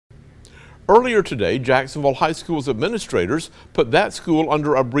Earlier today, Jacksonville High School's administrators put that school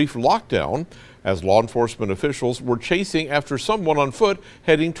under a brief lockdown as law enforcement officials were chasing after someone on foot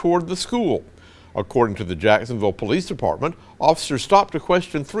heading toward the school. According to the Jacksonville Police Department, officers stopped to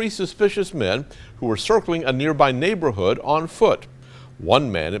question 3 suspicious men who were circling a nearby neighborhood on foot.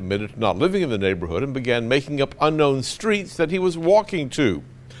 One man admitted to not living in the neighborhood and began making up unknown streets that he was walking to.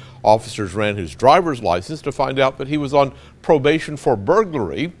 Officers ran his driver's license to find out that he was on probation for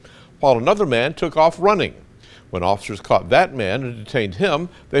burglary, while another man took off running. When officers caught that man and detained him,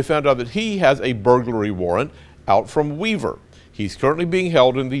 they found out that he has a burglary warrant out from Weaver. He's currently being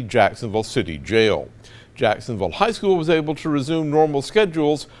held in the Jacksonville City Jail. Jacksonville High School was able to resume normal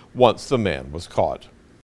schedules once the man was caught.